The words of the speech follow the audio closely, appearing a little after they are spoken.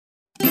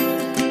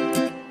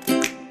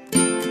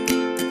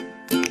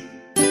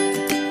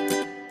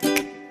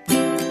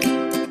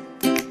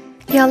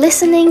You're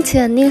listening to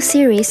a new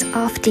series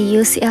of the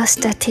UCL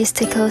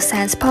Statistical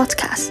Science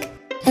podcast.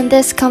 In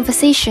these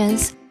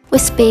conversations, we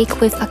speak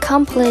with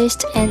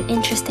accomplished and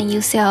interesting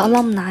UCL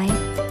alumni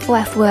who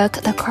have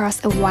worked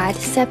across a wide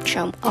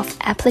spectrum of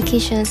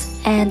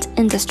applications and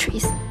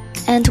industries,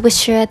 and we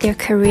share their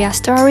career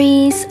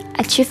stories,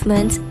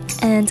 achievements,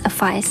 and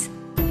advice.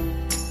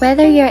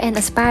 Whether you're an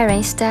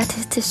aspiring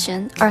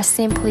statistician or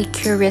simply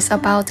curious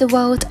about the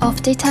world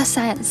of data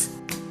science,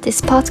 this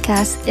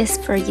podcast is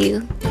for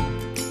you.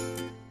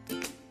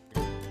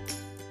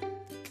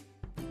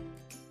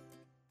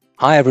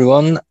 Hi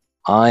everyone,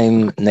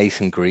 I'm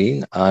Nathan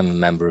Green. I'm a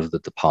member of the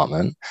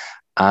department,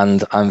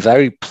 and I'm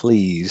very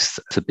pleased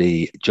to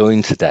be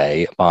joined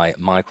today by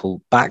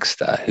Michael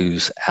Baxter,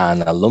 who's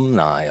an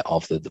alumni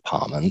of the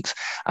department,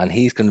 and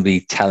he's going to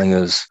be telling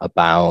us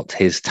about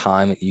his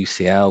time at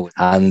UCL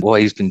and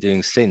what he's been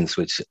doing since,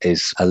 which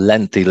is a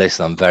lengthy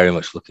list. I'm very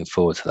much looking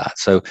forward to that.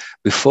 So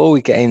before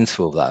we get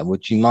into all that,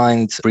 would you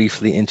mind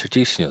briefly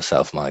introducing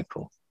yourself,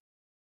 Michael?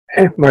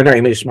 My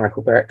name is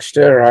Michael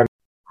Baxter.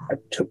 I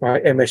took my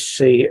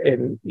MSc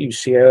in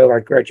UCL.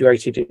 I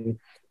graduated in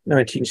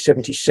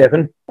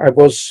 1977. I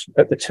was,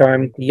 at the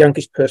time, the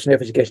youngest person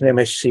ever to get an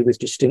MSc with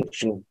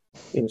distinction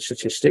in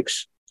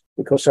statistics,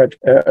 because I'd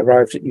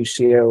arrived at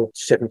UCL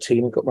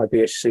 17 and got my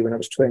BSc when I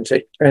was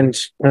 20. And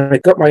I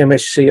got my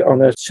MSc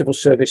on a civil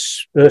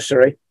service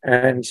bursary,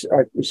 and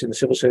I was in the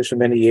civil service for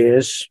many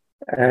years.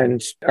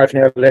 And I've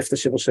now left the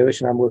civil service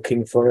and I'm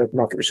working for a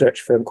market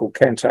research firm called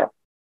Kantar.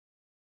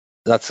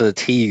 That's a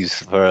tease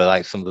for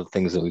like some of the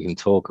things that we can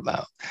talk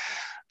about.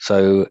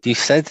 So you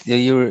said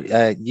you were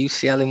at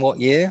UCL in what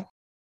year?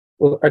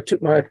 Well, I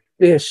took my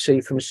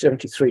BSc from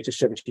 73 to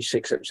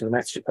 76. That was in the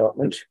maths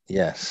department.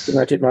 Yes. And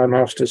I did my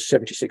master's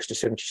 76 to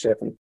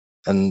 77.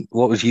 And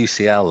what was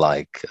UCL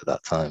like at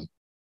that time?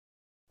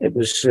 It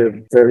was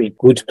a very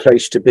good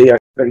place to be. I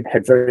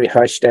had very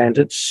high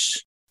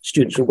standards.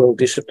 Students were well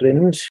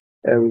disciplined.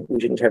 We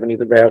didn't have any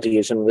of the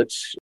rowdyism that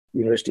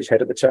universities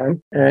had at the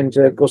time. And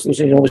of course, there was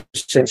an enormous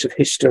sense of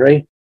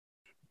history.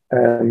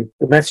 The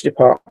maths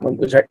department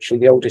was actually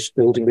the oldest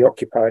building we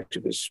occupied.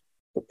 It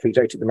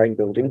predated the main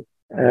building.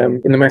 In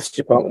the maths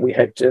department, we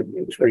had, it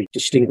was a very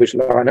distinguished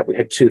lineup. We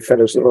had two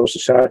fellows of the Royal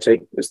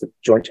Society as the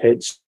joint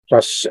heads,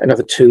 plus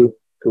another two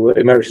who were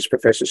emeritus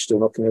professors still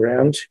knocking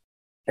around,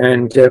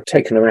 and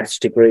taken a maths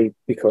degree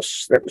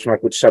because that was my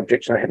good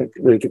subject. And I hadn't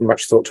really given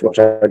much thought to what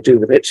I'd do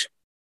with it.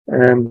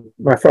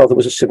 My father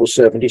was a civil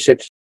servant. He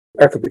said,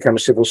 I could become a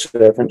civil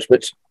servant,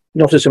 but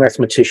not as a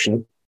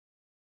mathematician,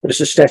 but as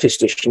a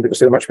statistician, because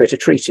they were much better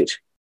treated.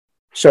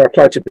 So I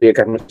applied to be a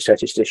government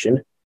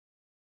statistician,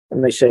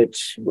 and they said,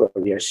 well,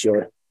 yes,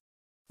 you're a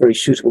very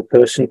suitable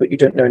person, but you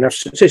don't know enough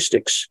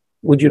statistics.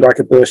 Would you like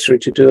a bursary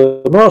to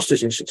do a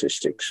master's in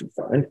statistics?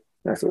 Fine.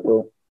 And I thought,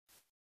 well,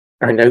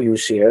 I know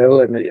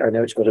UCL, and I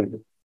know it's got a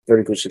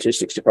very good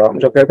statistics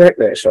department. I'll go back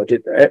there. So I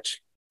did that.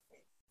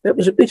 That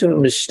was a bit of a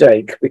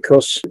mistake,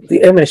 because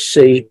the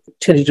MSc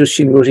tended to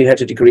assume you already had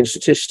a degree in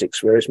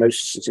statistics, whereas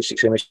most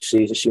statistics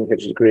MScs assume you had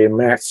a degree in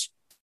maths.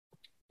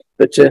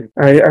 But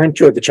I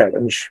enjoyed the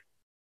challenge.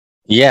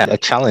 Yeah, a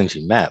challenge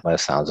you met by the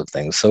sounds of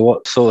things. So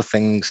what sort of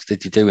things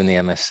did you do in the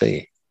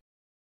MSc?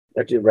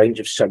 I did a range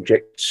of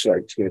subjects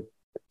like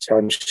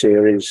time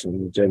series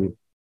and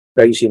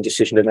Bayesian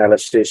decision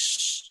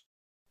analysis,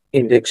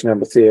 index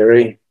number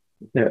theory,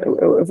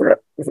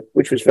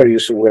 which was very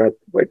useful when I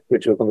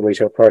went to on the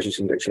Retail Prices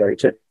Index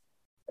later.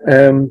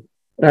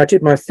 I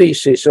did my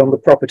thesis on the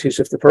properties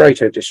of the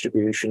Pareto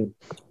distribution.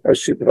 I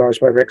was supervised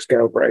by Rex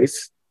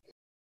Galbraith,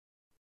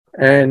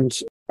 and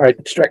I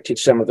extracted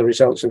some of the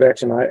results of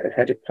that, and I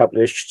had it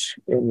published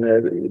in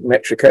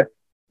Metrica.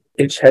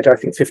 It's had, I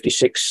think,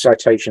 56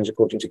 citations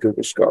according to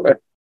Google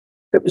Scholar.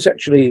 That was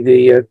actually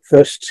the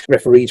first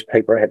refereed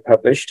paper I had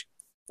published.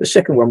 The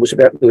second one was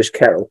about Lewis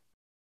Carroll.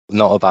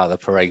 Not about the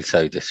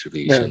Pareto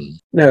distribution.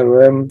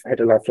 No, I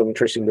had a lifelong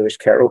interest in Lewis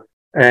Carroll,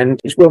 and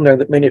it's well known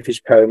that many of his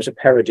poems are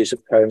parodies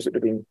of poems that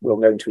have been well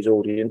known to his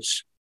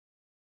audience.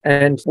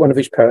 And one of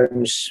his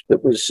poems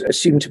that was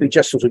assumed to be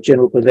just sort of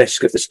general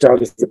burlesque of the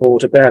style of the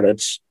Border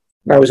Ballads,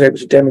 I was able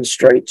to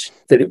demonstrate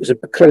that it was a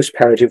close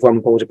parody of one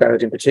Border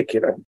Ballad in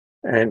particular.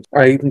 And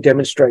I even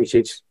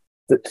demonstrated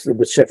that there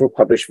were several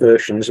published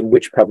versions, and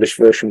which published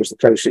version was the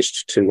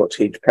closest to what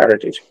he'd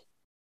parodied.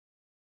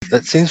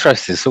 That's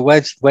interesting. So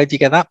where'd you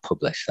get that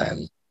published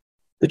then?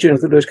 The Journal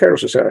of the Lewis Carroll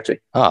Society.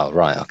 Oh,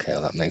 right. Okay,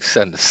 well, that makes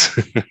sense.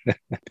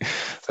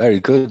 Very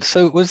good.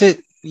 So was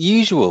it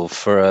usual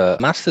for a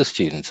master's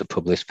student to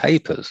publish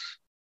papers?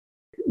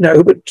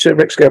 No, but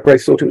Rex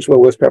Galbraith thought it was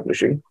well worth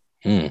publishing.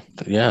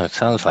 Yeah, it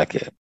sounds like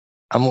it.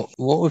 And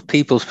what were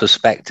people's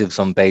perspectives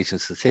on Bayesian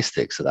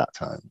statistics at that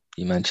time?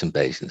 You mentioned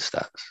Bayesian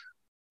stats.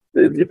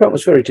 The department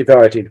was very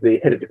divided. The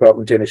head of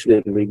department, Dennis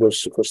Lidley,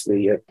 was, of course,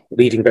 the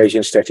leading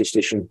Bayesian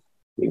statistician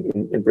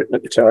in Britain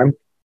at the time.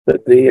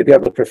 But the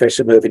other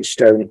professor, Mervyn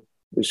Stone,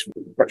 was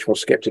much more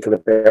sceptical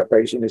about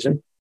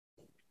Bayesianism.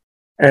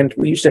 And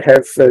we used to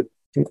have a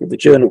thing called the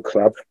Journal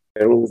Club,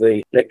 where all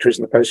the lecturers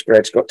and the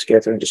postgrads got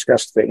together and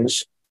discussed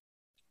things.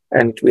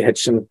 And we had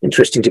some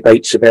interesting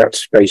debates about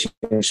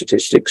Bayesian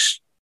statistics.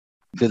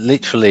 But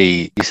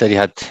literally, you said you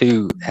had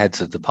two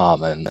heads of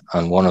department,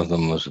 and one of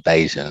them was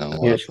Bayesian and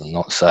one of them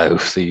not so.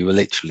 So you were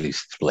literally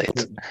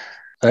split.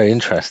 Very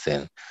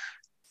interesting.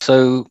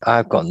 So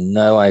I've got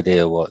no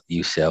idea what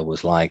UCL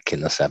was like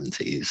in the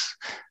 70s.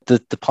 The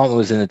department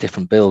was in a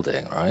different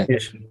building, right?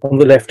 Yes. On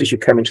the left as you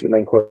come into the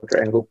main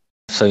quadrangle.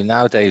 So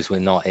nowadays we're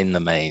not in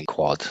the main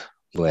quad.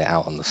 We're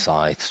out on the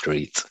side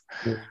street.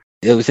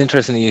 It was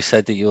interesting that you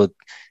said that your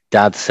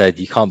dad said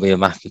you can't be a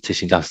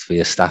mathematician, you have to be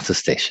a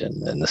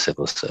statistician in the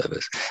civil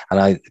service. And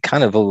I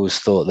kind of always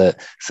thought that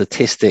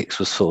statistics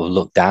was sort of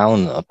looked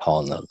down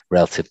upon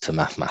relative to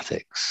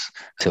mathematics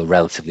until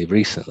relatively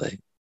recently.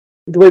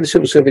 The way the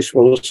civil service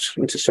was,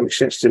 and to some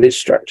extent still is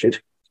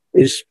structured,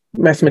 is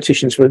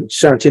mathematicians were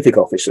scientific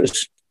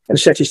officers and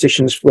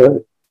statisticians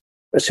were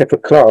a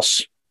separate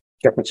class,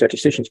 government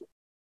statisticians.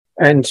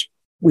 And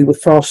we were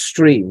fast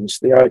streams.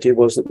 The idea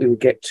was that we would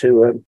get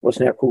to what's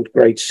now called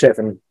grade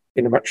 7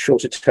 in a much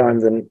shorter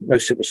time than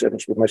most civil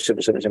servants would. Most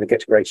civil servants never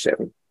get to grade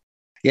 7.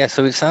 Yeah,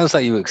 so it sounds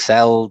like you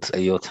excelled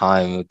at your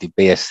time with the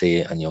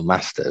BSc and your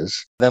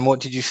masters. Then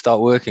what did you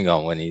start working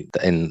on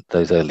in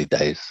those early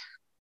days?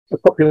 The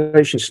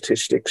population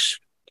statistics.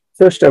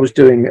 First, I was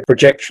doing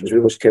projections. We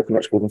always careful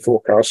not to call them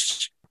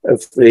forecasts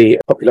of the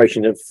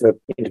population of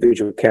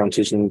individual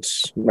counties and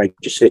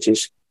major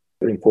cities.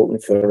 Very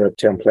important for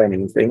town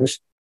planning and things.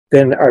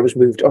 Then I was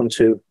moved on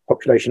to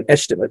population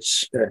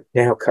estimates,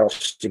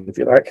 nowcasting, if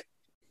you like.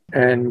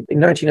 And in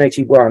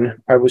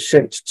 1981, I was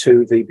sent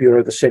to the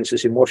Bureau of the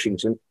Census in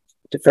Washington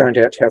to find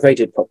out how they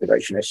did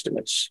population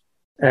estimates.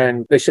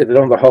 And they said that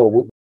on the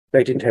whole,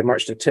 they didn't have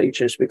much to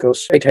teach us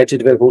because they'd had to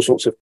develop all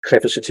sorts of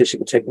clever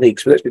statistical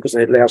techniques, but that's because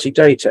they had lousy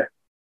data.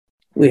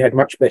 We had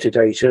much better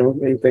data,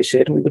 they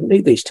said, and we wouldn't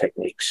need these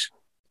techniques.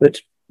 But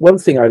one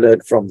thing I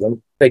learned from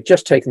them, they'd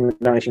just taken the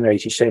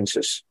 1980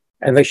 census,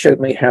 and they showed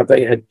me how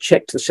they had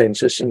checked the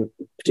census and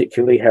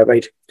particularly how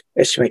they'd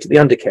estimated the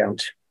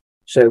undercount.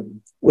 So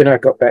when I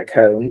got back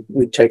home,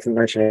 we'd taken the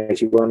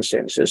 1981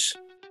 census,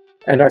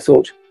 and I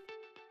thought,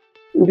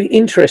 it would be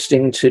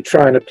interesting to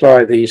try and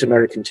apply these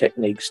American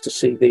techniques to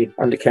see the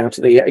undercount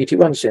of the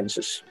 81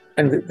 census.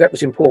 And that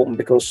was important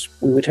because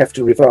we would have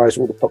to revise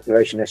all the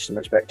population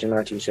estimates back to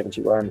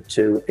 1971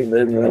 in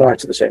the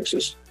light of the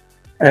census.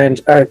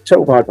 And I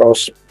told my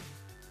boss,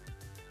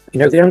 the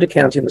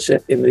undercount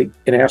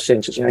in our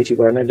census in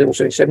 81 and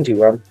also in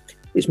 71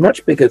 is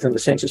much bigger than the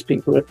census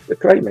people are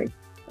claiming.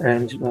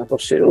 And my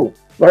boss said,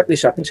 write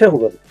this up and tell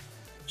them.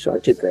 So I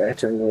did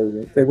that,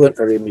 and they weren't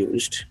very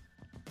amused.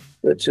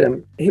 But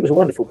he was a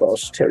wonderful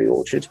boss, Terry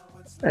Orchard,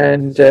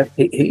 and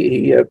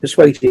he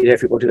persuaded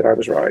everybody that I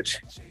was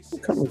right. I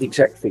can't remember the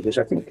exact figures.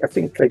 I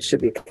think they said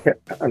the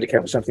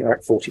undercount was something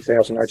like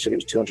 40,000. I'd say it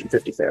was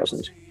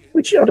 250,000,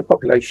 which on a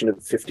population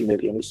of 50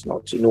 million is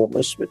not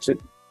enormous, but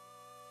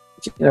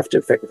it's enough to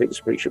affect the figures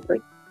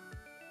appreciably.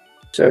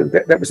 So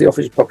that was the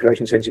Office of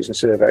Population Census and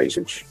Surveys,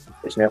 which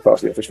is now part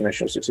of the Office for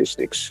National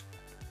Statistics.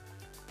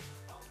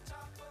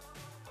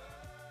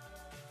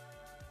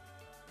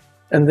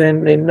 And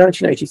then in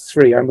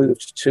 1983, I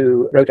moved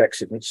to road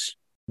accidents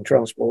and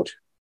transport.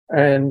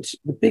 And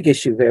the big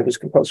issue there was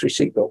compulsory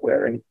seatbelt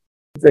wearing.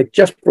 They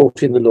just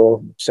brought in the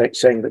law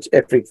saying that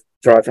every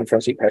driver and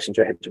front seat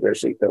passenger had to wear a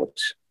seatbelt,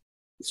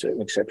 with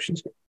certain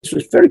exceptions. This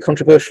was very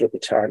controversial at the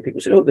time.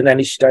 People said, the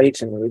nanny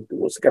state, and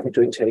what's the government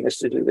doing telling us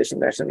to do this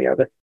and that and the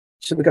other?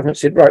 So the government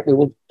said, right, we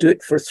will do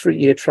it for a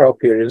 3-year trial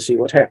period and see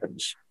what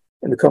happens.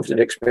 And the confident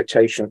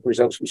expectation of the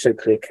results would be so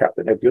clear-cut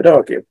that nobody would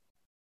argue.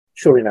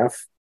 Sure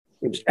enough,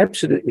 it was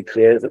absolutely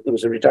clear that there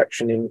was a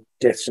reduction in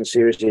deaths and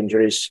serious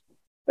injuries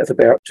of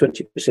about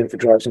 20% for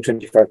drivers and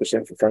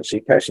 25% for front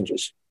seat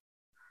passengers.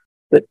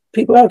 But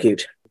people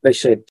argued. They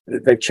said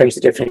that they've changed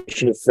the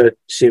definition of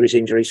serious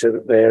injury so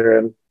that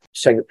they're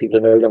saying that people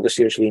are no longer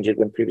seriously injured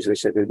when previously they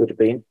said they would have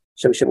been.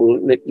 So we said,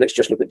 let's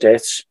just look at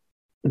deaths.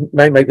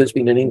 Maybe there's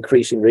been an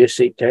increase in rear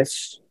seat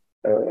deaths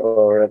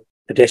or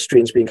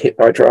pedestrians being hit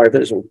by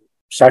drivers or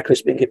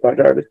cyclists being hit by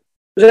drivers.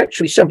 There was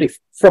actually somebody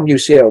from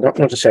UCL,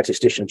 not a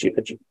statistician,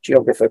 a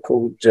geographer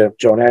called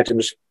John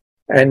Adams,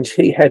 and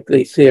he had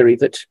the theory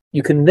that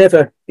you can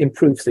never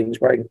improve things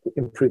by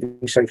improving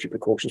safety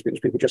precautions because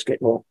people just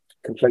get more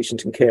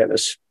complacent and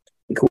careless.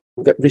 He called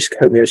that risk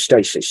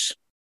homeostasis.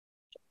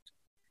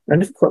 I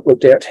never quite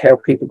worked out how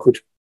people could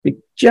be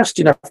just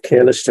enough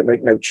careless to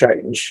make no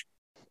change,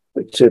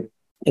 but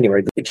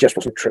anyway, it just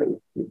wasn't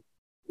true.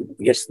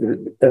 Yes,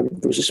 there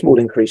was a small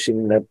increase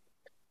in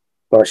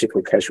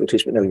bicycle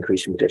casualties, but no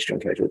increase in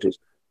pedestrian casualties.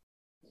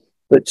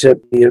 But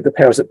the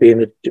powers that be in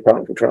the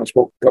Department for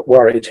Transport got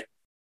worried,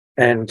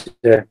 and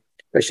they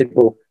said,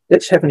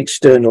 let's have an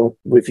external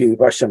review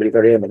by somebody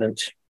very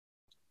eminent.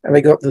 And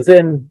they got the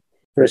then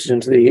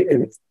president of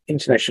the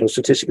International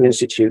Statistical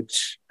Institute,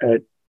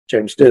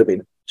 James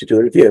Durbin, to do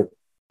a review.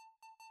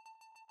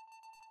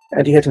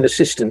 And he had an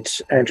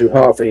assistant, Andrew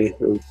Harvey,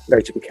 who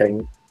later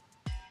became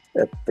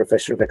a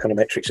professor of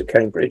econometrics at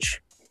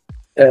Cambridge,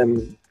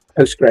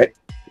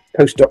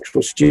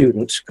 postdoctoral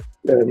student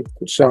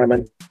called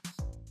Simon.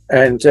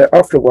 And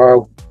after a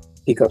while,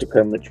 he got a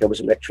permanent job as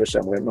a lecturer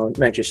somewhere in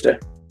Manchester.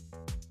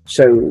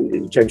 So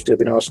James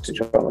Durbin asked the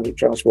Department of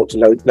Transport to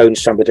loan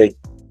somebody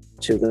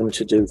to them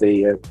to do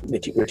the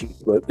nitty-gritty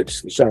work that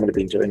Simon had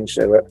been doing.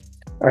 So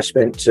I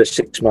spent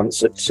 6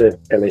 months at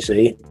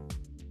LSE.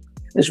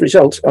 As a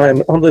result,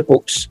 I'm on the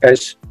books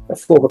as a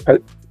former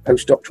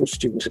postdoctoral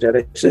student at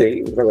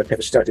LSE, although I'd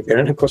never studied there,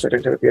 and of course I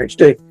don't have a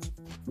PhD.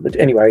 But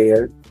anyway,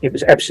 it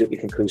was absolutely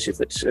conclusive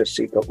that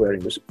compulsory seatbelt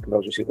wearing was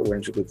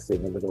a good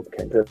thing, and the law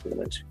became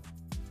permanent.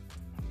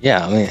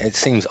 Yeah, I mean, it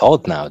seems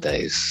odd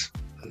nowadays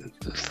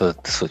for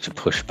such a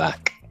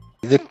pushback.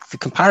 The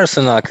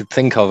comparison I could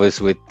think of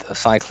is with a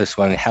cyclist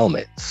wearing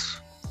helmets.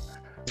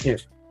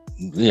 Yes.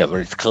 Yeah, but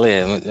it's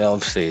clear.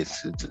 Obviously,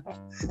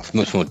 it's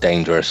much more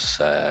dangerous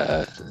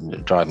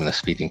driving a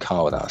speeding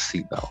car without a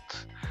seatbelt.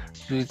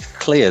 It's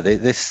clear.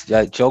 This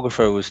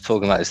geographer was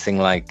talking about this thing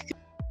like,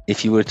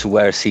 if you were to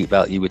wear a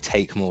seatbelt, you would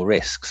take more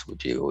risks,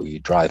 would you? Or you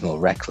drive more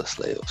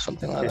recklessly or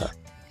something like that.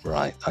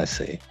 Right, I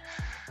see.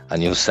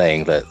 And you're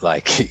saying that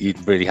like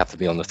you'd really have to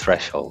be on the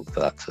threshold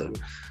for that to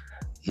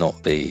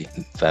not be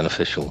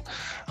beneficial.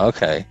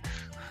 Okay.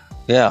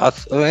 Yeah,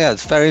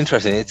 it's very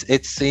interesting.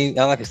 It's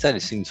like I said,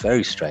 it seems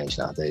very strange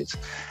nowadays.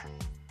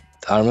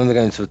 I remember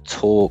going to a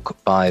talk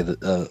by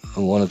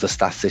one of the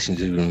statisticians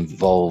who was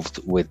involved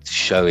with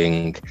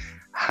showing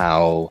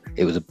how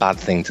it was a bad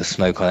thing to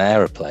smoke on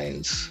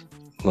aeroplanes.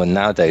 Well,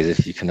 nowadays,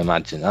 if you can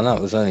imagine, and that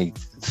was only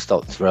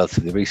stopped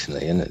relatively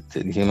recently, and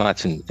can you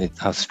imagine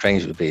how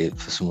strange it would be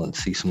for someone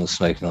to see someone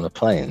smoking on a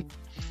plane?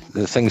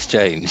 The things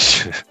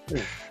change.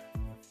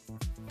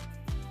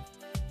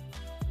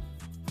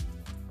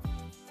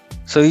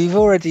 So you've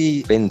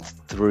already been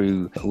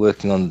through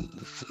working on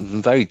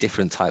very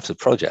different types of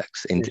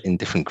projects in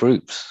different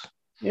groups.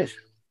 Yes.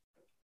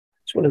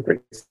 It's one of the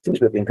great things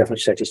about being a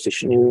government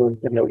statistician. You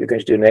never know what you're going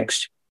to do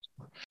next.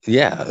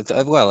 Yeah,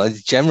 well,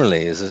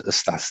 generally as a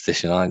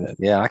statistician,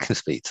 I can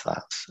speak to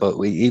that.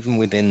 But even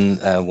within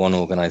one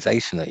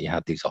organisation that you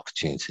had these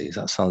opportunities,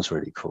 that sounds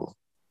really cool.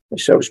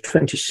 So I was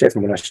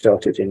 27 when I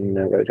started in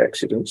road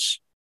accidents.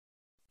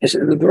 It's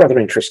rather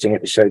interesting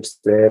episodes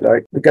there.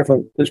 Like the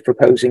government was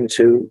proposing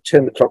to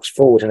turn the clocks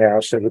forward an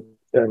hour so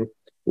that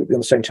we'd be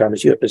on the same time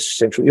as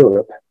Central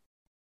Europe.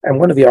 And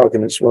one of the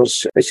arguments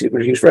was basically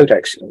reduce road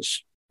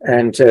accidents.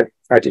 And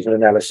I did an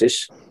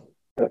analysis.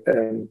 I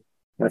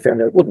found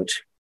that it wouldn't.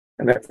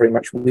 And that very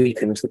much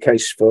weakened the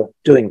case for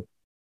doing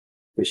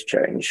this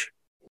change.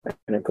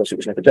 And of course, it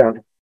was never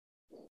done.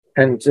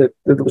 And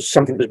there was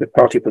something that was a bit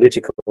party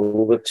political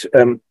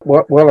that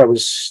while I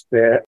was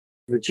there,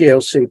 the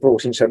GLC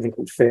brought in something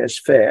called fares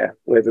fair,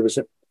 where there was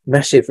a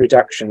massive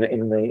reduction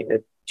in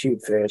the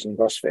tube fares and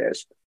bus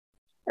fares.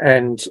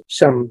 And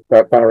some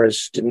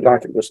boroughs didn't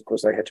like it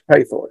because they had to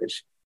pay for it.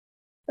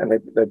 And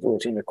they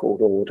brought in a court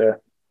order.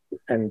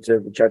 And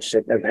the judge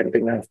said, no, there hadn't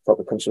been enough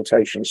proper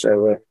consultation.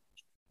 So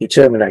he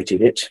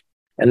terminated it.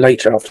 And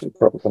later, after the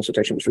proper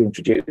consultation was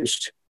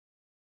reintroduced.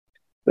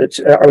 But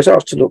I was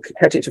asked to look,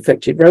 had it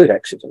affected road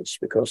accidents?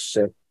 Because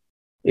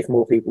if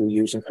more people were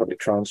using public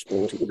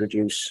transport, it would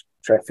reduce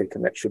traffic,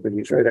 and that should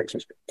reduce road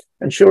accidents.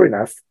 And sure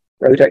enough,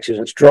 road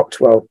accidents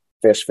dropped while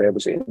fares fair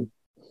was in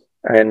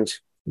and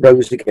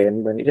rose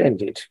again when it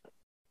ended.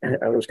 And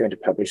I was going to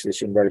publish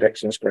this in Road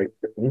Accidents Great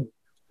Britain.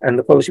 And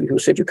the policy people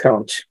said, you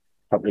can't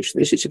publish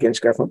this, it's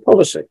against government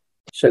policy.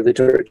 So the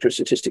Director of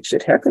Statistics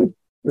said, how can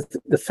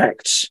the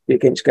facts be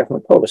against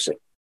government policy?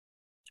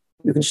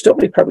 You can stop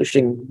me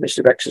publishing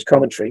Mr. Baxter's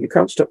commentary. You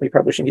can't stop me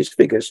publishing his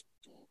figures.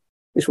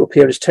 This will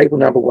appear as table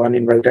number 1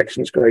 in Road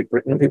Accidents Great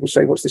Britain. And people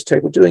say, what's this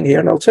table doing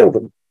here? And I'll tell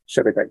them.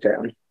 So they back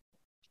down.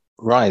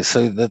 Right.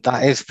 So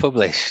that is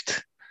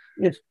published.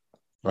 Yes.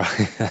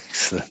 Right.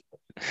 Excellent.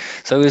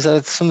 So is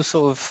there some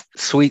sort of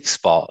sweet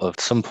spot?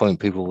 At some point,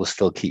 people will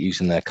still keep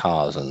using their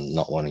cars and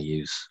not want to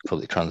use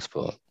public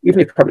transport? Even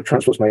if public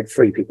transport's made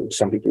free,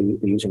 some people will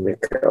be using their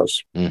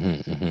cars.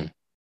 Mm-hmm, mm-hmm.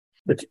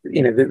 But,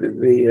 you know,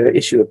 the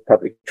issue of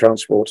public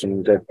transport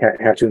and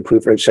how to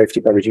improve road safety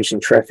by reducing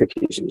traffic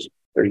is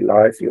very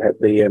live. You have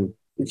the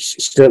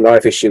it's still a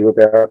live issue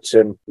about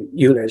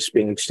ULEZ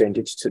being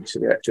extended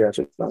to out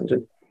of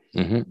London.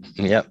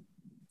 Mm-hmm. Yeah.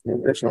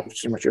 That's not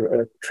so much a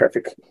road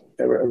traffic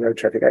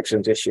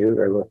accident issue.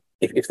 Though,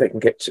 if they can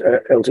get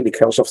elderly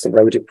cars off the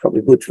road, it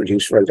probably would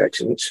reduce road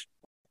accidents.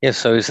 Yeah.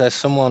 So is there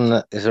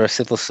a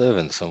civil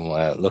servant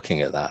somewhere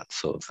looking at that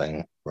sort of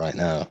thing right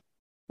now?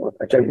 Well,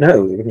 I don't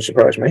know. It wouldn't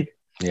surprise me.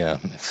 Yeah,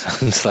 it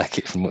sounds like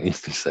it from what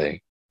you've been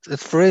saying.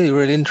 It's really,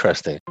 really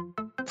interesting.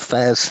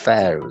 Fares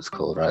Fair it was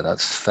called, right?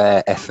 That's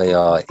Fair,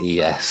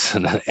 Fares,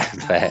 and then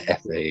Fair,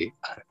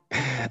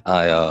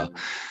 Fair.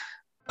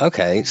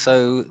 Okay,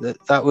 so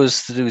that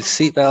was to do with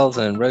seatbelts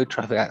and road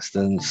traffic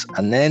accidents,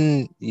 and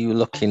then you were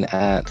looking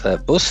at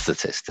bus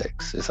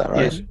statistics. Is that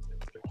right?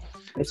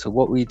 Yes. So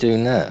what were you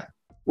doing there?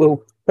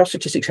 Well, bus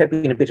statistics had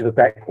been a bit of a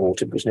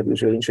backwater because nobody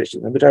was really interested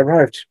in them, but I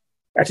arrived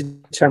at a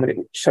time when it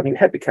suddenly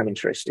had become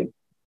interesting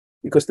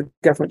because the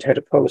government had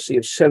a policy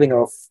of selling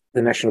off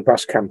the National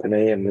Bus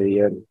Company and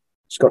the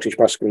Scottish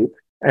Bus Group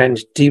and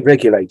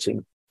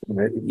deregulating.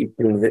 You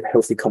bring the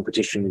healthy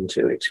competition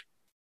into it,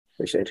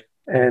 they said.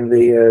 And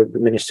the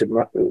minister,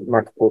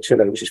 Michael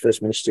Portillo, was his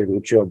first ministerial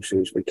job, so he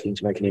was very keen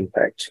to make an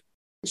impact.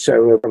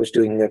 So I was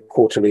doing a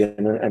quarterly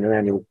and an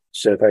annual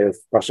survey of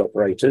bus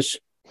operators,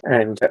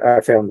 and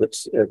I found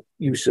that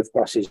use of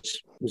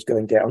buses was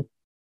going down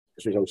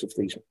as a result of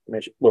these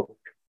measures. Well,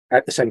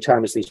 at the same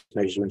time as these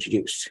measures were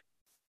introduced.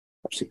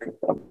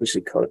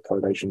 Obviously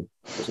correlation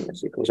doesn't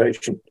necessarily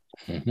causation.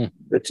 Mm-hmm.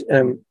 But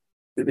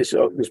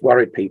this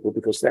worried people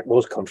because that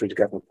was contrary to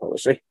government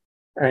policy.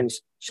 And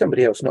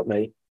somebody else, not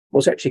me,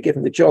 was actually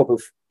given the job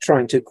of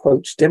trying to,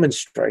 quote,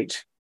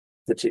 demonstrate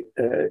that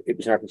it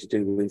was nothing to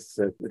do with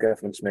the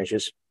government's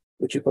measures,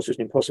 which of course was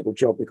an impossible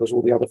job because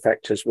all the other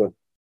factors were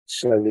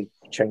slowly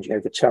changing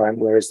over time,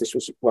 whereas this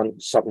was one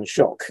sudden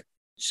shock.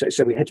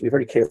 So we had to be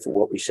very careful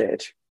what we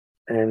said.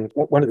 And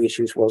one of the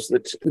issues was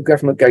that the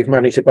government gave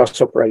money to bus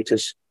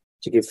operators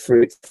to give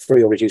free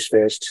or reduced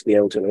fares to the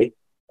elderly,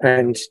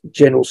 and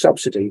general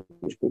subsidy,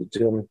 which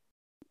was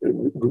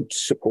route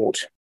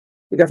support.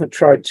 The government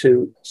tried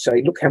to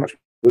say, look how much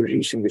we're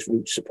reducing this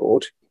route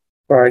support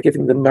by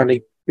giving them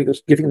money,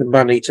 because giving them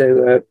money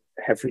to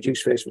have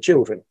reduced fares for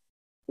children,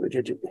 which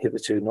had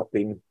hitherto not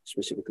been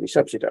specifically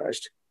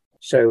subsidised.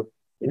 So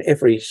in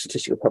every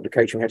statistical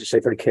publication, we had to say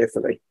very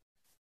carefully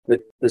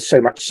that there's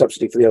so much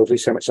subsidy for the elderly,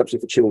 so much subsidy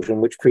for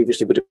children, which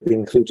previously would have been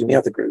included in the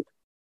other group,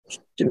 which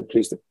didn't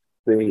please the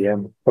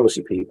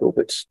policy people,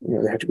 but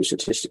they had to be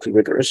statistically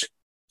rigorous.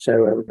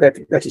 So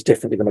that is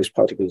definitely the most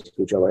party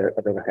political job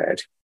I've ever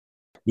had.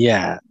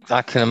 Yeah,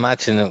 I can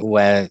imagine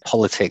where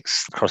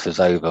politics crosses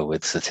over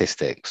with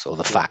statistics or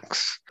the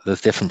facts.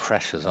 There's different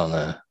pressures on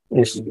it.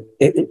 Yes,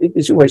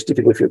 it's always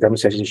difficult if you're a government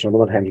statistician. On the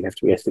one hand, you have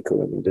to be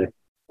ethical, and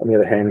on the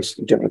other hand,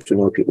 you don't have to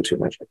annoy people too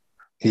much.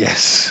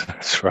 Yes,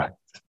 that's right.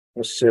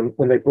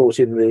 When they brought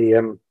in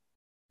the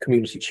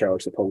community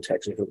charge, the poll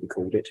tax, is what we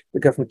called it, the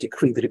government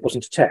decreed that it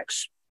wasn't a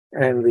tax.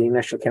 And the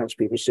national accounts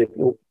people said,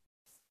 well,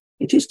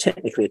 it is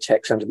technically a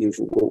tax under the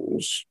usual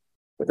rules,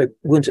 but they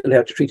weren't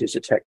allowed to treat it as a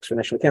tax for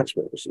national accounts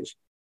purposes.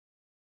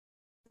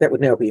 That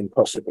would now be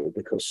impossible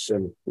because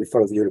we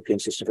follow the European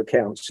system of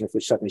accounts, and if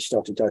we suddenly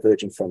started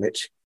diverging from it,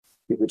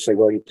 people would say,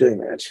 well, you're doing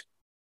that.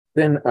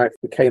 Then I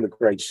became a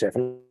grade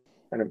 7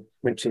 and I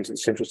went into the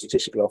Central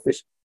Statistical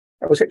Office.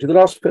 I was actually the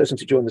last person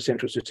to join the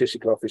Central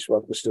Statistical Office while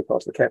it was still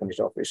part of the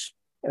Cabinet Office.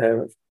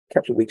 A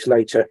couple of weeks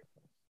later,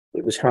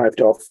 it was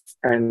hived off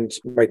and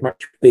made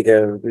much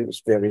bigger. There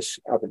was various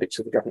other bits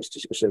of the Government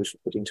Statistical Service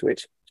put into it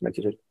to make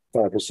it a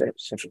viable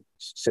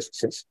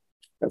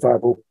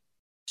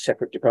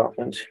separate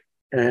department.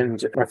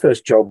 And my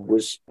first job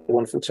was the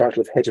wonderful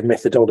title of Head of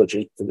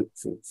Methodology for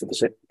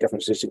the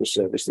Government Statistical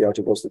Service. The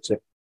idea was that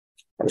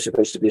I was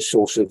supposed to be a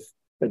source of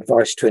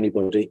advice to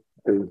anybody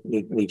who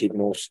needed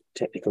more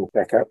technical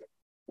backup.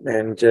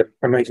 And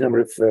I made a number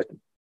of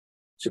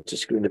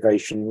statistical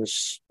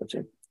innovations. It's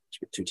a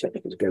bit too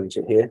technical to go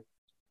into here.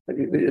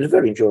 It was a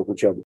very enjoyable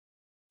job.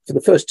 For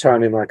the first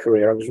time in my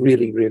career, I was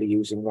really, really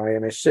using my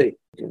MSc,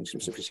 doing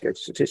some sophisticated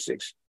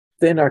statistics.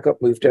 Then I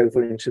got moved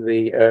over into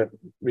the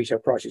Retail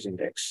Prices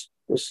Index.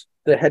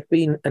 There had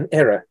been an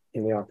error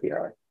in the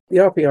RPI. The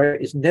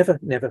RPI is never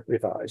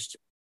revised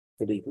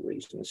for legal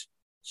reasons.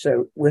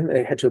 So when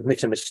they had to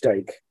admit a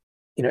mistake,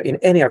 in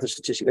any other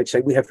statistic, they'd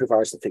say, we have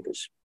revised the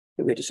figures.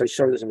 But we had to say,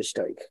 sorry, there's a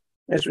mistake.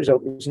 As a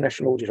result, there was a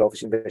National Audit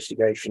Office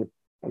investigation,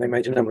 and they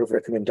made a number of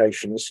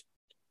recommendations.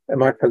 And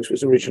my post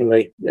was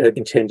originally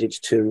intended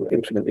to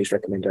implement these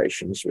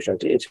recommendations, which I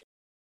did.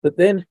 But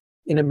then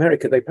in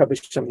America, they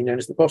published something known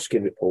as the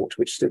Boskin Report,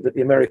 which said that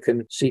the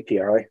American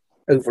CPI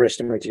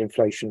overestimated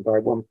inflation by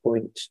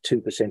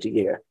 1.2% a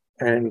year.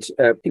 And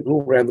people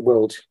all around the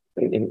world,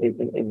 I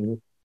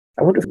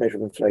wonder if the measure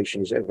of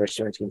inflation is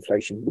overestimating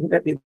inflation. Wouldn't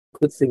that be a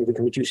good thing if we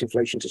can reduce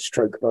inflation to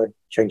stroke by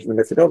changing the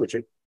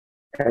methodology?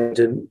 And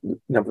a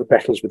number of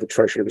battles with the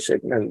Treasury, we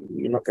said, no,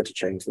 you're not going to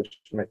change the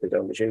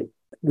methodology.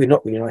 We're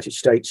not the United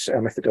States.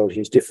 Our methodology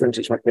is different.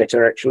 It's much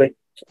better, actually.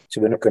 So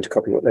we're not going to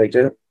copy what they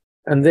do.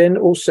 And then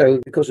also,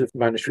 because of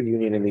monetary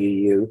union in the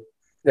EU,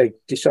 they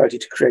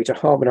decided to create a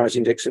harmonised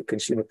index of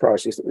consumer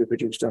prices that we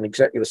produced on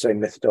exactly the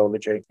same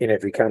methodology in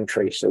every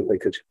country so they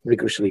could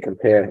rigorously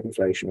compare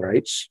inflation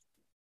rates.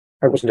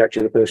 I wasn't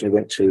actually the person who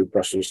went to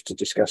Brussels to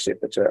discuss it,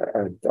 but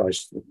I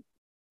advised them.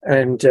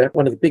 And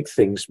one of the big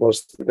things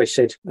was that they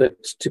said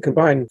that to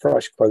combine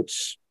price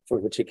quotes for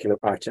a particular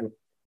item,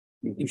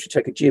 you should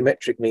take a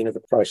geometric mean of the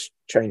price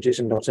changes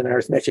and not an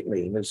arithmetic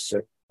mean, as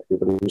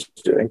everybody was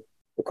doing.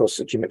 Of course,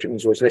 the geometric mean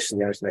is always less than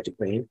the arithmetic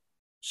mean.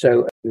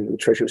 So the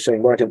Treasury was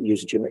saying, why don't we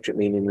use a geometric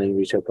mean in the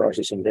Retail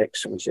Prices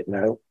Index? And we said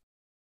no.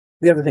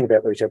 The other thing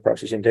about the Retail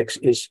Prices Index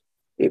is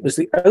it was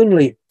the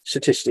only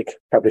statistic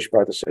published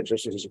by the Central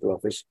Statistical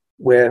Office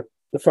where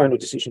the final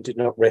decision did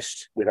not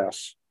rest with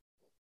us.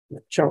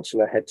 The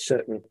Chancellor had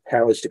certain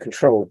powers to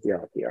control the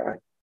RPI,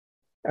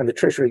 and the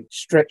Treasury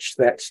stretched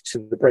that to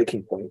the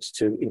breaking point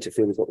to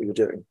interfere with what we were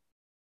doing.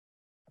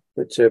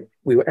 But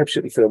we were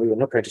absolutely firm we were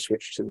not going to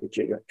switch to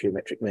the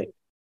geometric mean.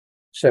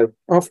 So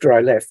after I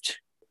left,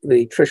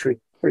 the Treasury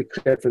very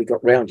cleverly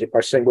got round it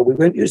by saying, well, we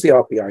won't use the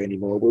RPI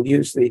anymore. We'll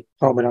use the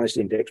harmonised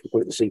index, we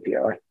call it the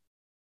CPI.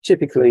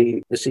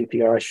 Typically, the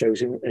CPI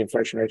shows an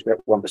inflation rate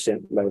about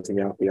 1% lower than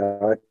the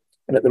RPI.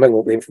 And at the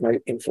moment,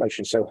 the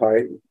inflation is so high,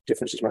 the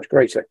difference is much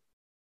greater.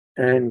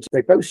 And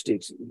they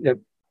boasted,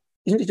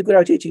 isn't it a good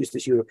idea to use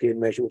this European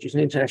measure, which is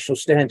an international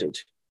standard?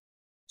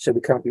 So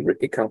it can't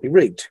be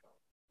rigged.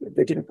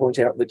 They didn't point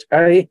out that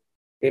A,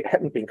 it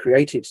hadn't been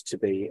created to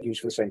be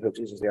used for the same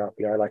purposes as the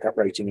RPI, like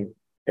uprating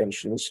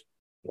pensions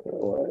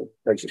or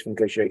basis for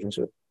negotiations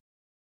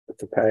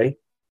for pay.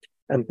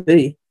 And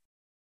B,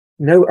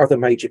 no other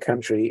major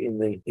country in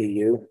the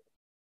EU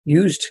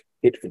used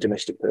it for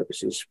domestic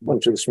purposes. One or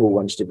two of the small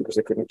ones did because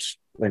they couldn't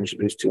manage to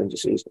produce two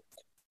indices.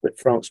 But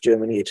France,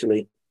 Germany,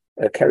 Italy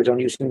carried on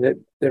using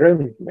their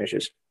own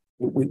measures.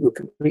 We were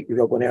completely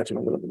robbed one out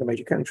among the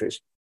major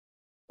countries.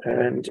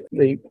 And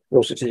the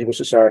Royal Statistical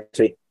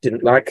Society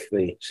didn't like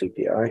the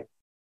CPI,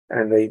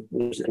 and there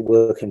was a little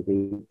working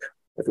group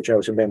of which I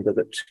was a member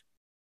that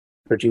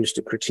produced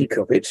a critique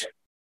of it.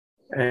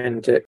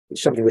 And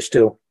it's something we're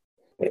still,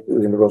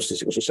 within the Royal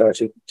Statistical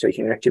Society,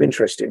 taking an active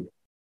interest in.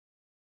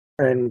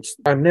 And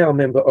I'm now a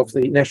member of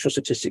the National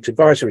Statistics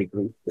Advisory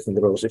Group within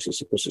the Royal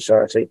Statistical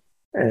Society.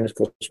 And of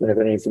course,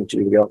 whenever anything to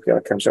do with the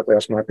RPI comes up, I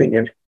ask my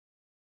opinion.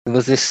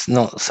 Was this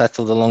not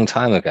settled a long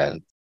time ago?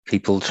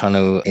 People trying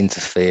to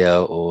interfere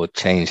or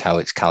change how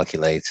it's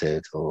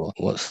calculated, or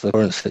what's the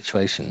current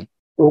situation?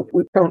 Well,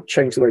 we can't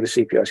change the way the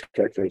CPI is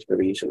calculated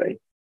very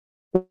easily.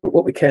 But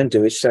what we can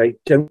do is say,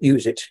 don't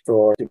use it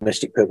for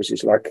domestic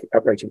purposes like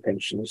uprating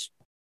pensions.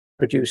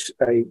 Produce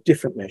a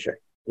different measure.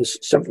 There's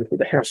something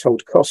called the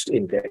Household Cost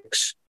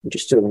Index, which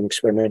is still in an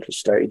experimental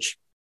stage,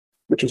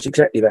 which is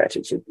exactly that.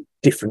 It's a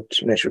different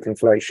measure of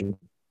inflation.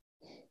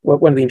 Well,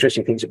 one of the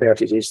interesting things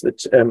about it is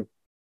that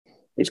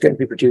it's going to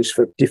be produced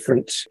for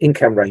different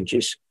income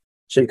ranges.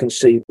 So you can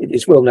see it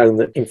is well known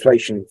that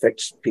inflation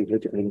affects people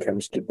with different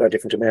incomes by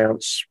different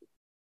amounts.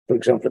 For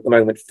example, at the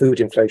moment, food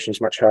inflation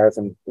is much higher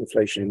than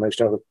inflation in most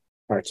other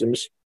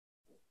items.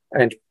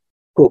 And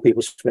poor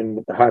people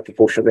spend a higher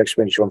proportion of their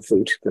expenditure on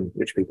food than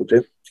rich people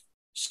do.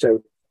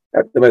 So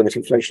at the moment,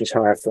 inflation is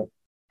higher for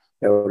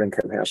lower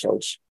income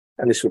households.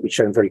 And this will be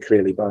shown very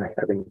clearly by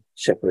having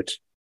separate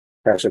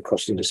household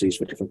cost indices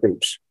for different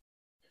groups.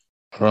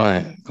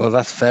 Right. Well,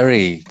 that's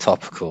very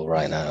topical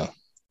right now.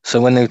 So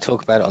when they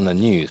talk about it on the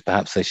news,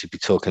 perhaps they should be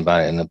talking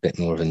about it in a bit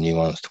more of a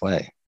nuanced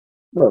way.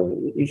 Well,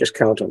 you just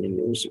can't on the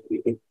news.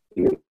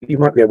 You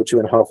might be able to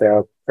in a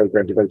half-hour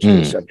program devoted to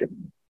the subject.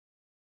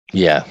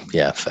 Yeah,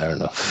 fair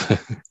enough.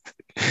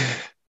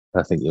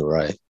 I think you're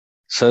right.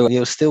 So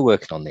you're still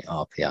working on the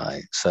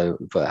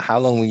RPI. But how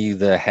long were you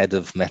the head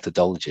of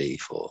methodology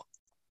for?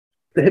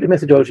 The head of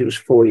methodology was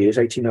 4 years,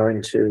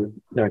 89 to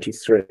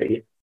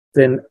 93.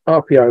 Then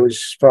RPI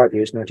was 5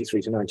 years,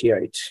 93 to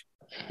 98.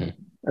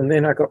 And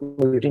then I got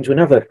moved into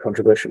another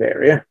controversial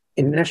area.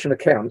 In national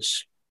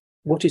accounts,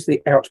 what is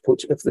the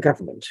output of the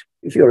government?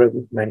 If you're a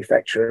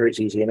manufacturer, it's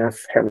easy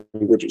enough. How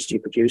many widgets do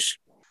you produce?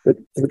 But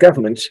for the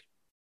government,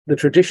 the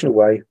traditional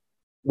way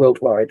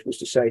worldwide was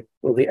to say,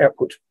 well, the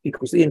output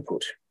equals the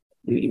input.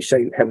 You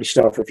say, how many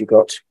staff have you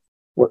got?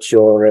 What's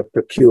your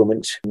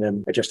procurement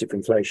adjusted for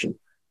inflation?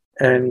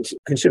 And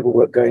considerable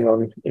work going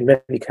on in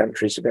many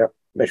countries about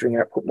measuring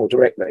output more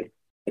directly.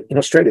 In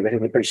Australia, they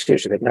take it very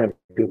seriously. They've known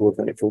people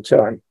working on it full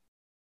time.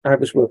 I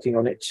was working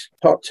on it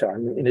part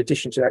time, in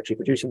addition to actually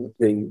producing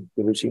the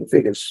routine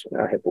figures.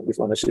 I had with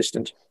one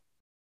assistant.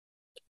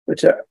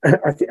 But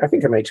I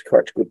think I made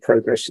quite good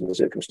progress in the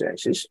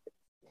circumstances.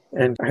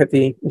 And I had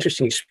the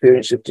interesting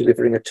experience of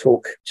delivering a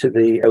talk to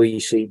the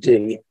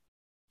OECD,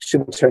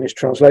 simultaneous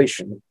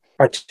translation.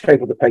 I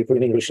tabled the paper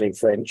in English and in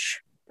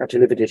French. I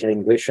delivered it in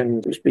English,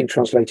 and it was being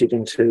translated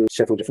into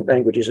several different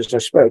languages as I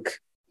spoke.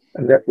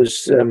 And that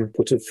was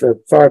put of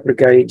fire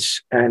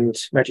brigades and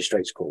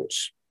magistrates'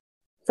 courts.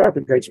 Fire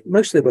brigades,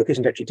 most of their work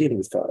isn't actually dealing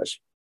with fires.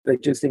 They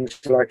do things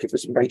like if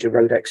there's a major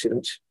road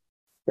accident,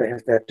 they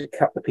have to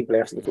cut the people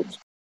out of the road.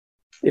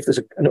 If there's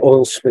an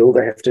oil spill,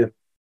 they have to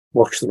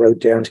wash the road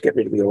down to get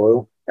rid of the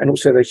oil. And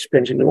also they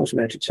spend an enormous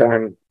amount of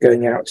time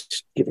going out,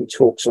 giving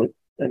talks on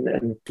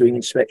and doing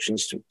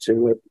inspections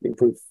to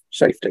improve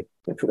safety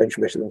and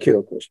prevention better than cure,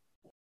 of course.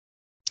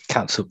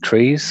 Cats up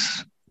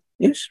trees?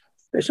 Yes,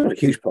 it's not a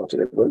huge part of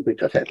their work, but it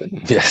does happen.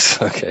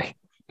 Yes, okay.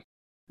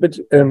 But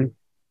the thing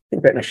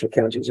about national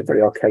accounts, it's a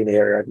very arcane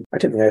area. I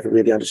don't think I ever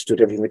really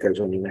understood everything that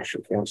goes on in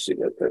national accounts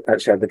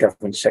outside the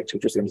government sector,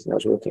 which was the only thing I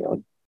was working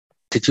on.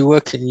 Did you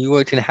worked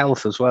in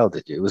health as well,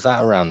 did you? Was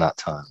that around that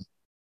time?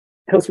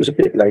 Health was a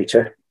bit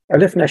later. I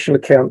left national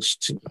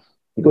accounts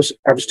because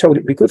I was told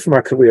it'd be good for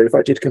my career if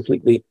I did a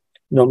completely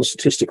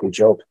non-statistical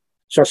job.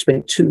 So I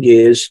spent 2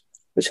 years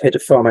as head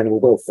of farm animal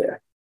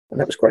welfare. And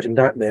that was quite a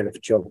nightmare of a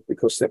job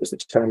because that was the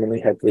time when they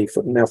had the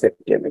foot and mouth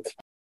epidemic.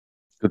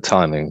 Good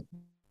timing.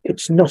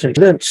 It's not. I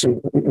learned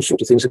some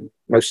sort of things that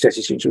most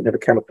statisticians would never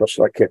come across,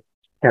 like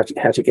how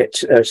to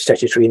get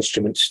statutory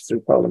instruments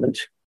through Parliament.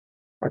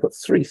 I got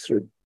 3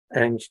 through,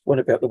 and one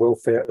about the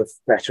welfare of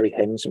battery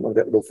hens and one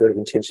about the welfare of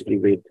intensively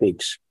reared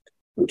pigs,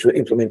 which were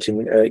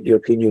implementing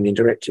European Union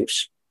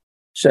directives.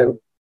 So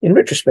in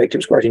retrospect, it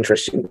was quite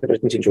interesting, but I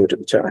didn't enjoy it at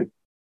the time.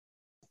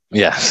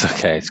 Yes,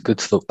 okay. It's good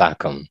to look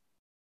back on.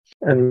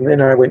 And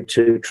then I went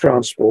to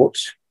transport.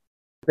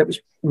 That was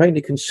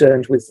mainly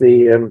concerned with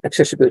the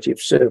accessibility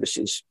of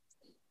services.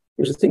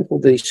 There was a thing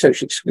called the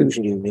social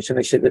exclusion unit, and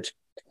they said that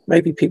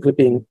maybe people are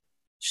being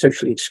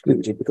socially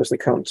excluded because they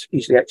can't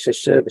easily access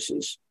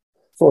services.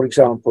 For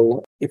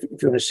example, if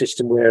you're in a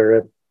system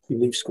where you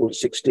leave school at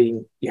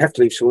 16, you have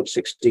to leave school at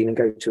 16 and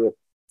go to a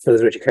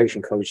further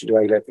education college to do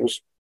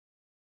A-levels,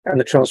 and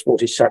the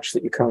transport is such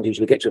that you can't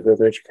easily get to a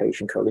further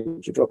education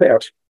college, you drop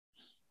out.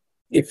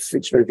 If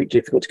it's very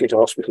difficult to get to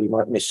hospital, you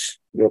might miss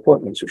your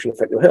appointments, which will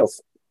affect your health.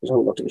 There's a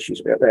whole lot of issues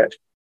about that.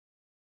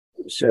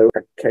 So I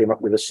came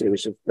up with a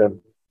series of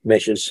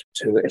measures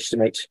to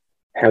estimate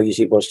how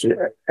easy it was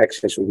to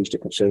access all these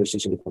different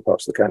services in different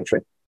parts of the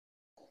country.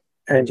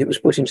 And it was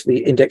put into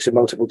the index of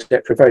multiple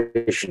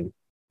deprivation,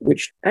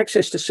 which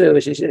access to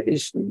services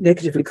is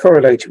negatively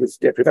correlated with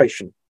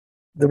deprivation.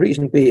 The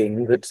reason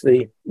being that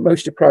the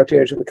most deprived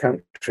areas of the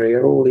country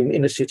are all in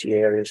inner city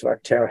areas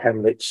like Tower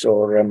Hamlets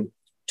or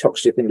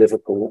Toxteth in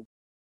Liverpool,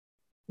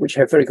 which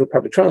have very good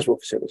public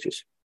transport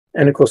facilities.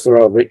 And of course, there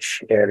are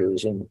rich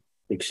areas in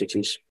big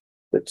cities,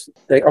 but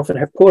they often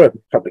have poorer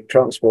public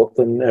transport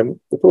than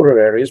the poorer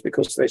areas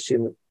because they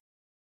assume that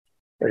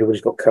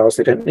everybody's got cars,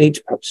 they don't need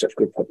such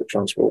good public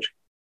transport.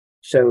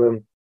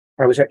 So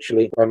I was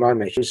actually, by my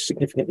measures,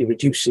 significantly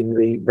reducing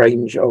the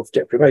range of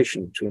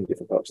deprivation between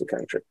different parts of the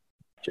country.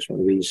 Just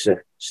one of these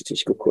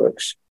statistical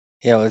quirks.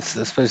 Yeah, well, I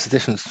suppose the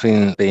difference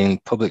between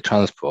being public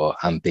transport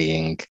and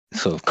being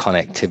sort of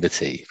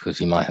connectivity, because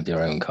you might have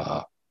your own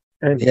car.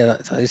 And yeah,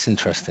 that is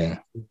interesting.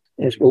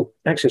 Yes, well,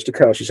 access to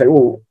cars, you say,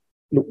 oh,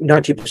 look,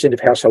 90% of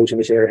households in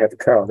this area have a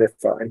car, they're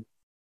fine.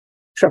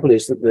 Trouble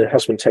is that the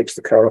husband takes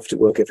the car off to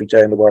work every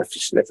day and the wife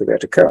is left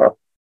without a car,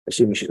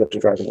 assuming she's got a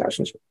driving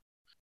license.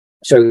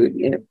 So,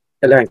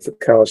 allowing for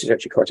cars is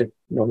actually quite a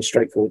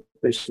non-straightforward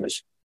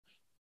business.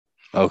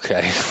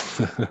 Okay.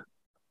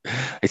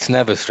 It's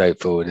never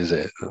straightforward, is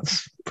it?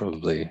 That's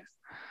probably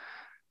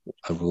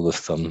a rule of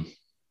thumb.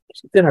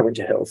 Then I went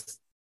to health,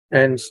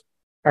 and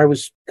I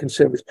was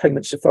concerned with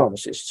payments to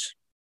pharmacists,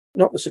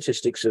 not the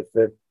statistics of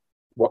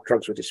what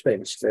drugs were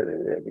dispensed.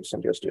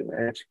 Somebody else doing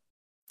that.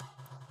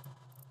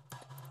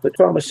 But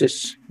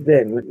pharmacists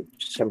then,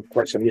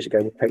 quite some years ago,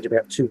 were paid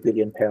about £2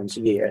 billion a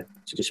year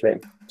to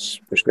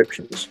dispense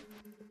prescriptions,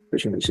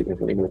 presumably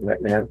significantly more than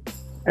that now.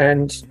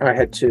 And I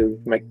had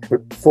to make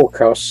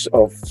forecasts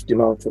of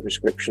demand for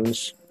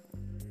prescriptions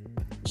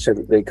so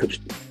that they could,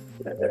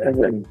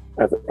 and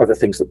other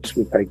things that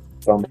we paid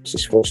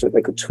pharmacists for, so that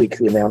they could tweak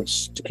the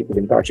amounts to keep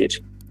within budget.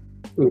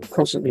 We were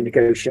constantly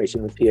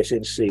negotiating with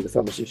PSNC, the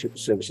Pharmaceutical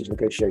Services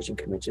Negotiating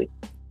Committee.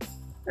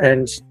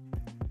 And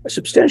a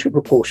substantial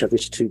proportion of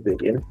this $2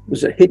 billion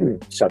was a hidden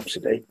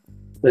subsidy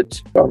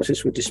that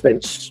pharmacists would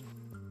dispense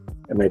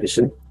a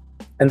medicine,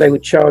 and they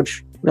would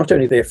charge not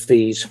only their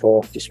fees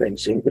for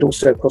dispensing, but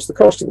also cost the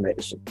cost of the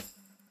medicine.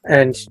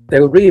 And they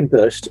were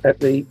reimbursed at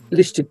the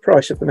listed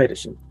price of the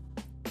medicine.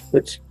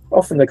 But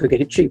often they could get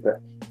it cheaper.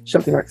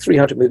 Something like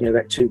 300 million of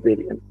that 2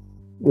 billion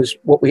was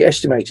what we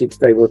estimated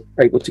they were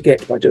able to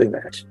get by doing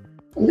that.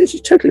 And this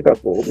is totally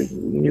above board. We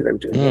knew they were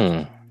doing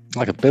it.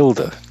 Like a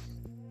builder.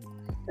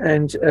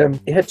 And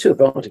it had two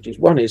advantages.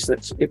 One is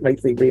that it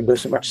made the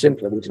reimbursement much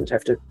simpler. We didn't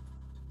have to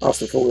ask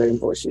them for all their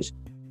invoices.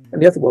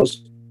 And the other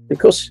was,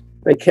 because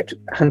they kept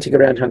hunting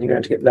around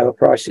to get lower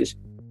prices,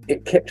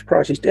 it kept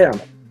prices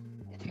down.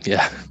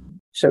 Yeah.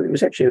 So it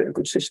was actually a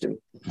good system.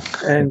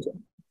 And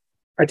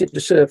I did a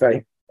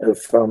survey of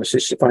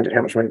pharmacists to find out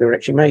how much money they were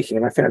actually making,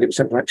 and I found it was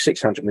something like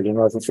 600 million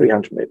rather than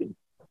 300 million.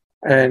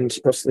 And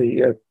because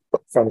the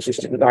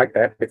pharmacists didn't like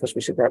that, because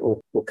we said, right,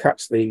 we'll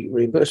cut the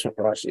reimbursement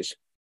prices.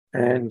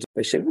 And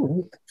they said,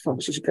 well,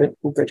 pharmacists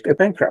will going to go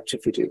bankrupt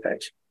if we do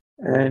that.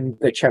 And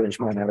they challenged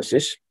my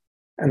analysis.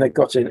 And they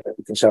got in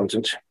a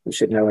consultant who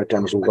said, no, I've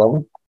done this all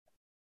wrong.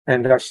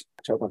 And I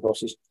told my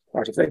bosses,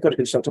 right, if they've got a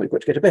consultant, we've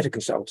got to get a better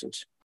consultant.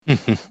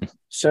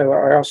 So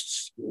I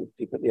asked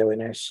people at the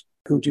ONS,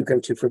 who do you go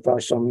to for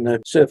advice on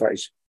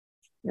surveys?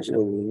 They said,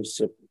 oh, it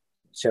was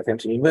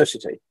Southampton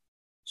University.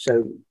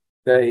 So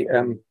they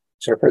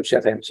approached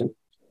Southampton,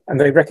 and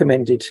they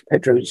recommended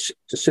Pedro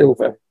de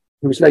Silva,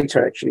 who was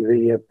later actually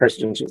the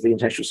president of the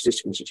International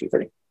Statistical Institute,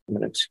 very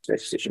eminent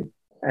statistician.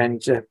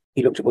 And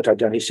he looked at what I'd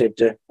done. He said,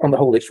 on the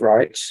whole, it's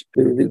right.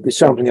 The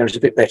sampling error is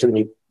a bit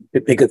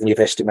bigger than you've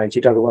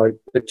estimated. Otherwise,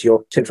 but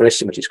your central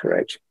estimate is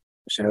correct.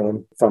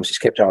 So pharmacists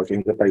kept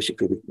arguing that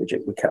basically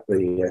we cut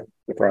the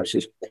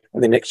prices.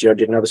 And then next year I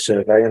did another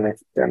survey, and they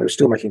found they were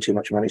still making too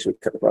much money, so we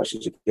cut the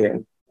prices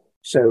again.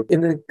 So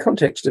in the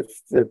context of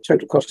the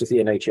total cost of the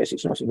NHS,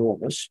 it's not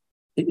enormous.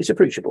 It's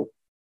appreciable.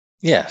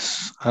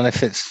 Yes, and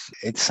if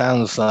it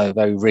sounds like a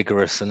very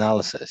rigorous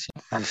analysis,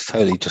 it's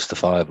totally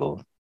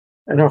justifiable.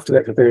 And after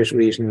that, for various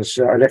reasons,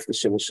 I left the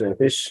civil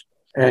service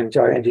and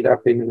I ended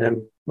up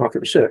in market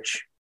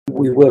research.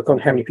 We work on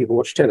how many people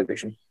watch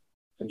television,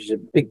 which is a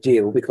big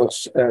deal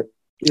because...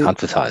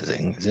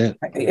 advertising, is it?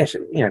 Yes,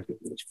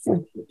 it's a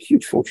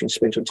huge fortune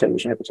spent on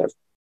television advertising.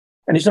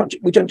 And it's not.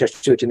 We don't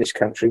just do it in this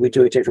country. We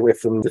do it everywhere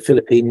from the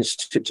Philippines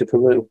to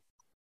Peru.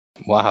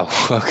 Wow.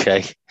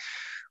 Okay.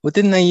 Well,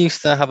 didn't they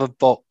used to have a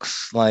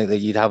box like that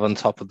you'd have on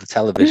top of the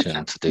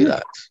television to do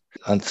that?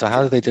 And so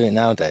how do they do it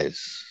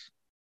nowadays?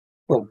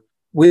 Well,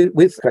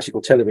 with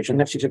classical television,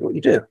 that's exactly what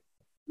you do.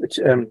 But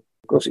of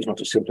course, it's not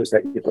as simple as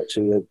that. You've got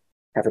to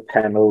have a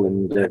panel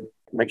and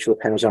make sure the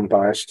panel's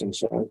unbiased and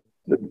so on.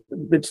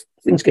 But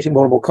things getting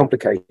more and more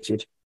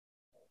complicated.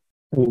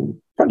 I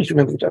mean, funny to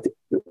remember that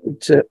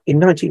in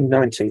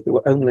 1990 there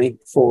were only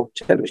 4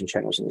 television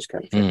channels in this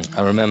country.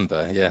 I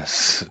remember,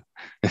 yes.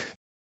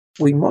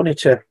 We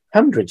monitor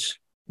hundreds,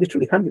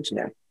 literally hundreds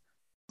now.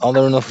 Are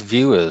there enough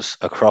viewers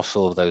across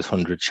all of those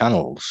 100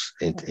 channels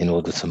in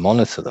order to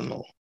monitor them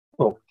all?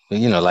 Oh,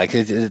 you know, like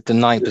the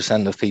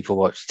 9% of people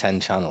watch 10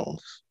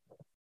 channels.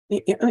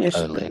 Yes,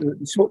 only.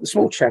 The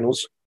small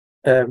channels,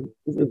 the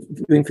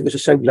viewing figures are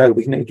so low,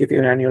 we can give you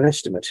an annual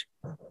estimate.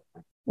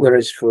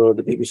 Whereas for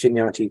the BBC and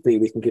the ITV,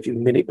 we can give you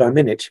minute by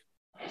minute.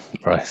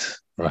 Right.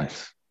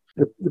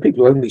 The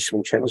people who own these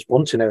small channels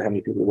want to know how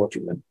many people are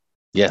watching them.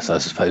 Yes, I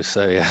suppose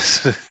so,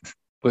 yes.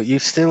 But you're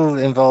still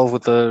involved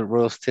with the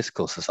Royal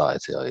Statistical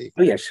Society, are you?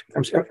 Oh, yes.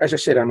 As I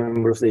said, I'm a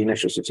member of the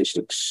National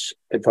Statistics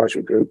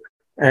Advisory Group,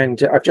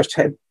 and I've just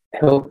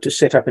helped to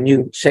set up a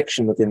new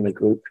section within the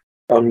group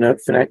on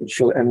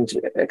financial and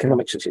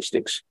economic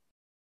statistics.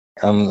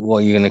 What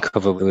are you going to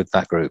cover with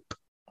that group?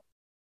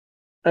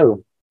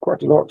 Oh,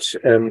 quite a lot.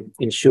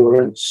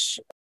 Insurance,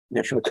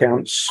 national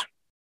accounts,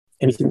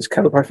 anything that's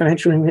covered by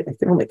financial and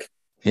economic.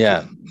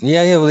 Yeah.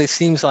 Well, it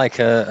seems like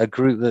a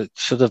group that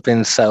should have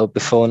been set up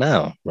before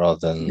now rather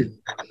than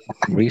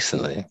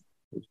recently.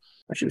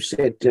 I should have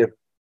said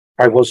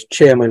I was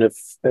chairman of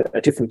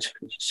a different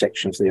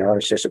section of the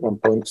RSS at one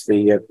point,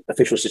 the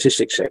official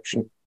statistics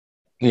section.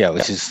 Yeah,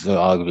 which is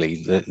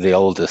arguably the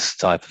oldest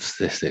type of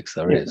statistics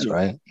there is,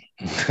 right?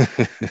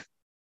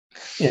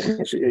 Yeah,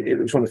 it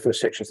was one of the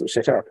first sections that was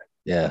set up.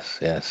 Yes.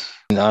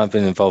 I've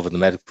been involved with the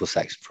medical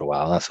section for a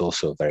while. That's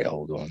also a very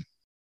old one.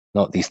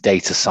 Not these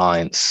data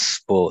science,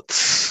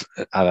 sports,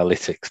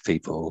 analytics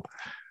people,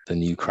 the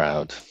new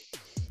crowd.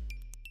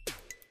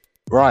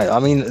 Right. I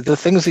mean, the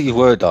things that you've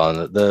worked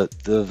on,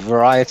 the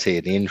variety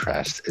and the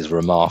interest is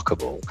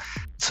remarkable.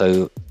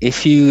 So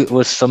if you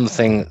was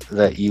something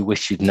that you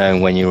wish you'd known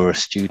when you were a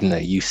student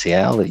at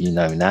UCL that you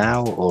know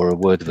now, or a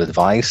word of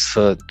advice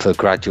for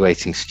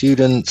graduating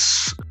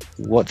students,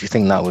 what do you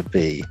think that would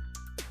be?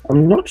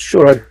 I'm not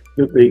sure I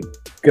think the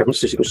government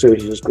statistical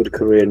service is as good a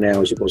career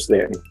now as it was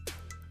then.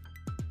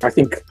 I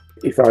think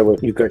if I were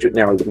a new graduate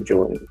now, I wouldn't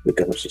join the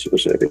government statistical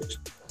service.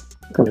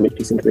 I can't make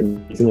you think of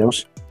anything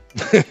else.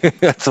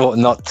 That's what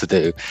not to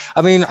do.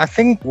 I mean, I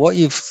think what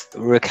you've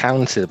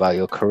recounted about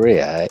your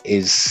career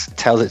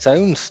tells its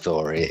own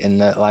story in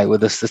that, like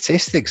with a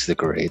statistics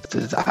degree,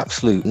 there's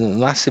absolute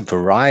massive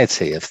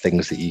variety of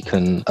things that you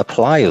can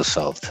apply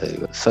yourself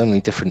to. So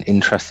many different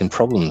interesting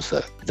problems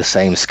that the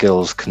same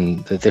skills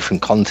the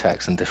different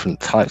contexts and different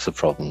types of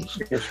problems.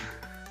 Yes.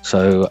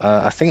 So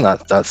I think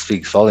that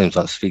speaks volumes,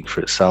 that speaks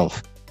for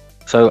itself.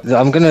 So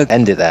I'm going to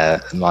end it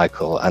there,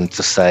 Michael, and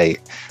just say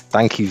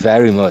thank you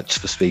very much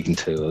for speaking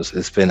to us.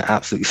 It's been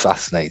absolutely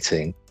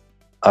fascinating.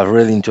 I've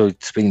really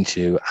enjoyed speaking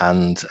to you,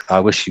 and I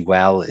wish you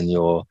well in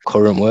your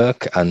current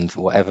work and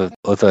whatever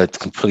other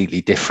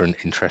completely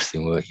different,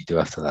 interesting work you do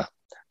after that.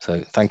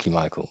 So thank you,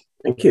 Michael.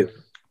 Thank you.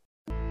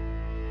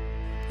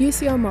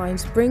 UCL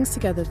Minds brings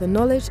together the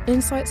knowledge,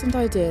 insights and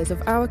ideas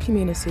of our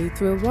community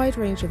through a wide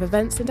range of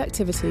events and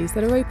activities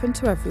that are open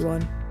to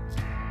everyone.